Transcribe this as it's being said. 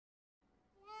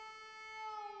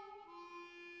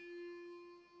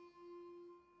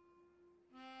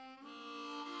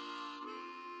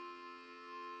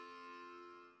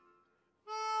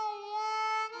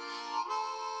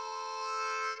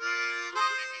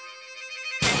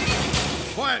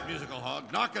Quiet, musical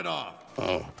hog. Knock it off.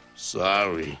 Oh,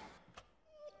 sorry.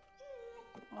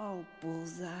 Oh,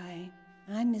 Bullseye.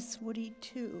 I miss Woody,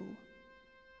 too.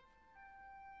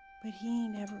 But he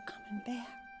ain't ever coming back.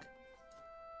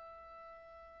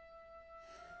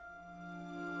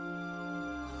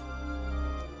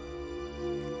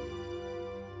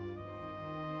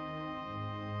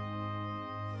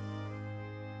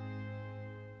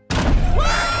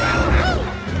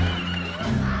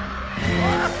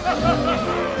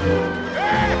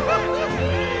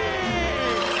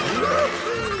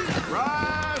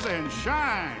 Rise and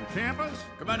shine, campers.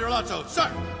 Commander Alonso, sir!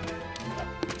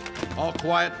 All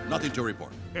quiet, nothing to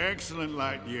report. Excellent,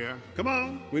 Lightyear. Come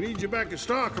on, we need you back at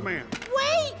Star Command.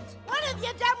 Wait! What have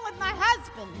you done with my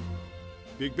husband?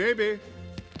 Big baby.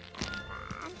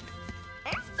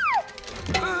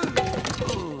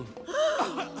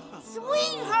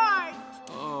 Sweetheart!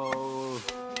 Oh,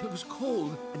 it was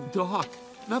cold and dark.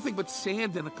 Nothing but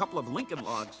sand and a couple of Lincoln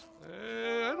logs.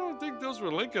 I don't think those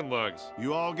were Lincoln logs.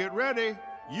 You all get ready.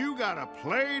 You got a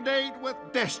play date with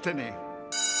destiny.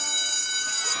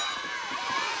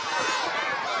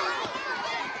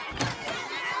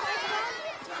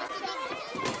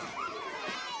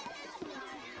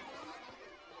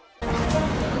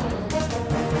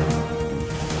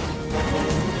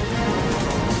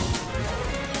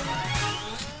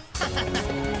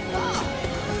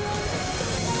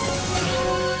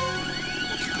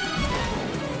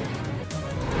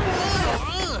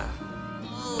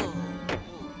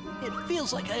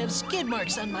 Feels like I have skid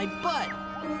marks on my butt.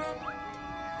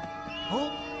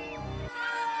 Oh.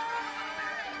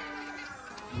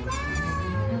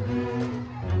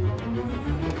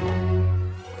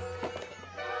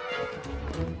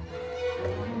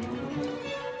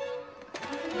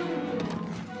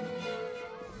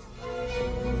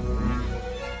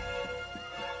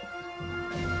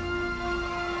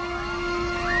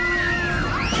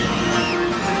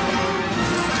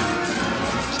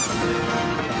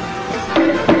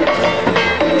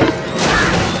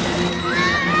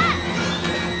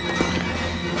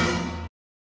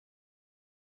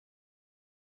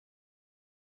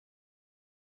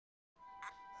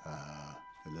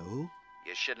 Hello?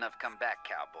 You shouldn't have come back,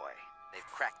 cowboy. They've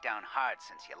cracked down hard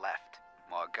since you left.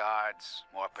 More guards,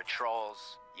 more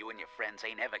patrols. You and your friends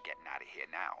ain't ever getting out of here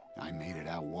now. I made it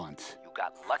out once. You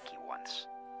got lucky once.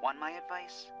 Want my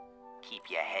advice? Keep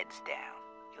your heads down.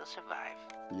 You'll survive.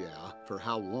 Yeah, for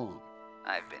how long?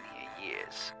 I've been here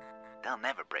years. They'll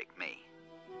never break me.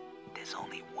 There's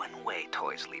only one way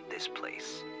toys leave this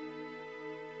place.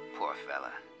 Poor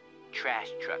fella. Trash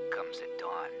truck comes at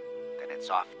dawn. Then it's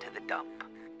off to the dump.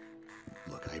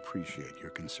 Look, I appreciate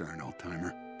your concern,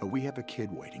 old-timer, but we have a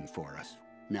kid waiting for us.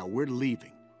 Now we're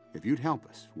leaving. If you'd help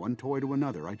us, one toy to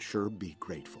another, I'd sure be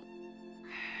grateful.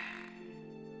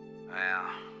 Well,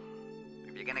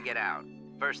 if you're gonna get out,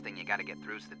 first thing you gotta get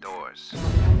through's the doors.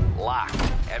 Locked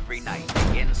every night,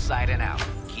 inside and out.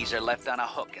 Keys are left on a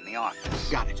hook in the office.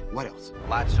 Got it. What else?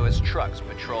 Lotso's trucks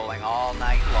patrolling all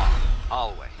night long.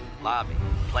 Hallway, lobby,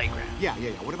 playground. Yeah.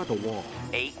 What about the wall?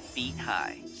 8 feet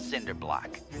high, cinder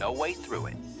block. No way through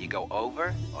it. You go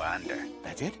over or under.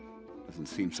 That's it? Doesn't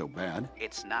seem so bad.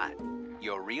 It's not.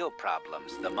 Your real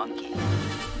problem's the monkey.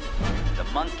 The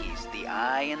monkey's the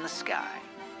eye in the sky.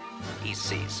 He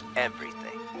sees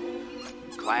everything.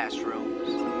 Classrooms.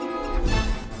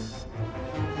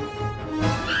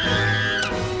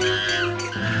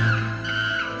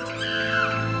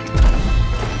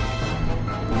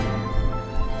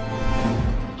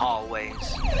 Hallways.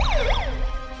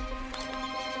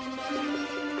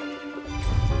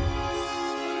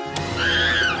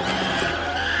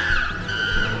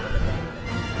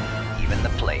 Even the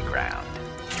playground.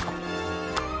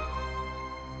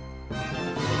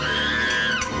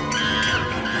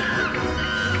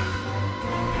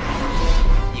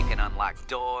 You can unlock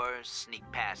doors, sneak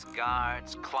past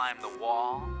guards, climb the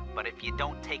wall, but if you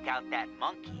don't take out that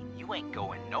monkey, you ain't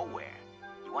going nowhere.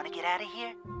 You want to get out of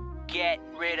here? Get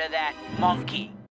rid of that monkey.